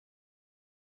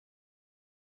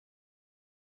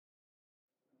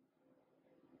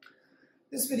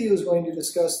This video is going to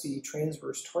discuss the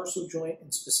transverse tarsal joint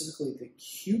and specifically the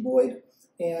cuboid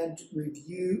and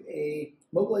review a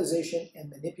mobilization and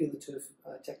manipulative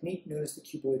technique known as the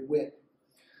cuboid whip.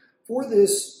 For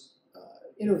this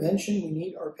intervention, we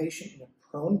need our patient in a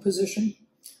prone position.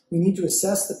 We need to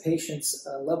assess the patient's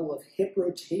level of hip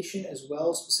rotation as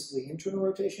well, specifically internal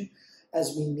rotation,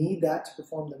 as we need that to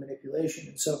perform the manipulation.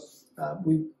 And so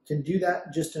we can do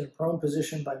that just in a prone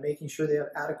position by making sure they have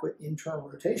adequate internal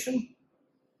rotation.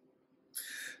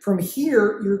 From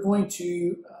here, you're going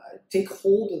to take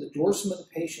hold of the dorsum of the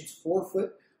patient's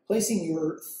forefoot, placing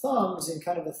your thumbs in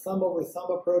kind of a thumb over thumb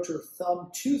approach or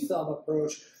thumb to thumb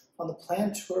approach on the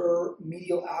plantar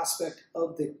medial aspect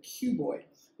of the cuboid.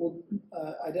 We'll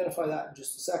identify that in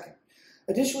just a second.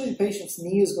 Additionally, the patient's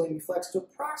knee is going to be flexed to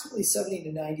approximately 70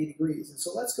 to 90 degrees. And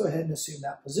so let's go ahead and assume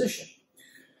that position.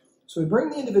 So we bring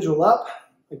the individual up.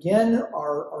 Again,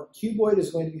 our cuboid is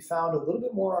going to be found a little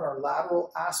bit more on our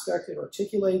lateral aspect. It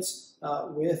articulates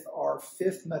with our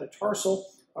fifth metatarsal.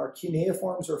 Our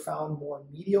cuneiforms are found more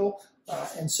medial.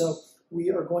 And so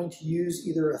we are going to use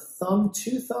either a thumb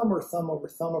to thumb or thumb over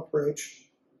thumb approach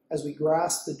as we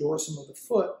grasp the dorsum of the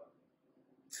foot.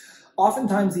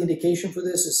 Oftentimes the indication for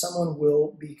this is someone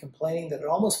will be complaining that it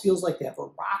almost feels like they have a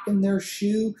rock in their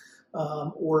shoe,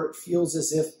 or it feels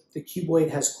as if the cuboid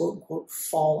has quote unquote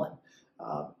fallen.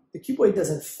 The cuboid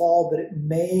doesn't fall, but it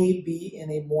may be in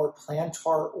a more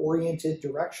plantar-oriented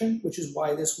direction, which is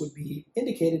why this would be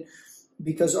indicated,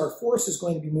 because our force is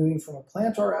going to be moving from a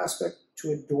plantar aspect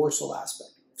to a dorsal aspect.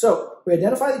 So we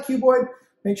identify the cuboid,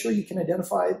 make sure you can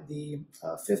identify the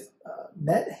fifth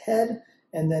met head,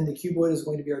 and then the cuboid is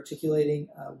going to be articulating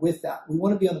with that. We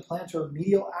want to be on the plantar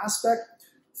medial aspect,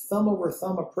 thumb over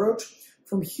thumb approach.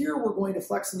 From here, we're going to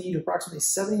flex the knee to approximately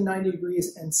 70, 90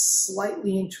 degrees and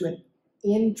slightly into an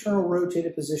internal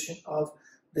rotated position of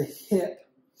the hip.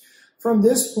 From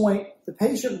this point, the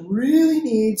patient really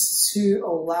needs to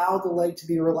allow the leg to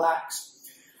be relaxed.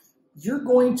 You're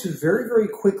going to very, very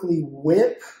quickly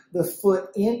whip the foot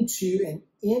into an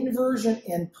inversion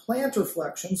and plantar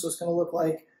flexion. So it's going to look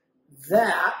like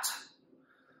that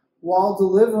while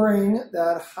delivering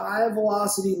that high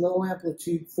velocity, low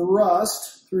amplitude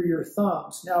thrust through your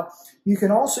thumbs. Now, you can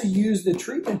also use the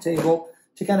treatment table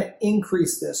to kind of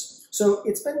increase this. So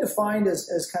it's been defined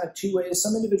as kind of two ways.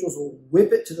 Some individuals will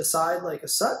whip it to the side like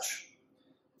as such,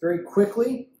 very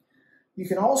quickly. You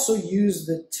can also use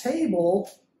the table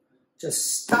to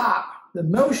stop the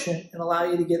motion and allow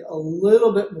you to get a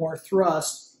little bit more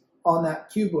thrust on that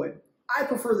cuboid. I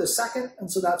prefer the second, and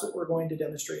so that's what we're going to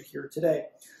demonstrate here today.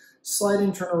 Slight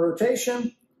internal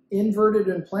rotation, inverted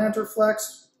and plantar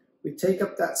flexed. We take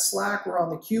up that slack, we're on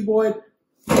the cuboid,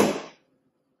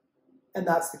 and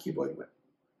that's the cuboid whip.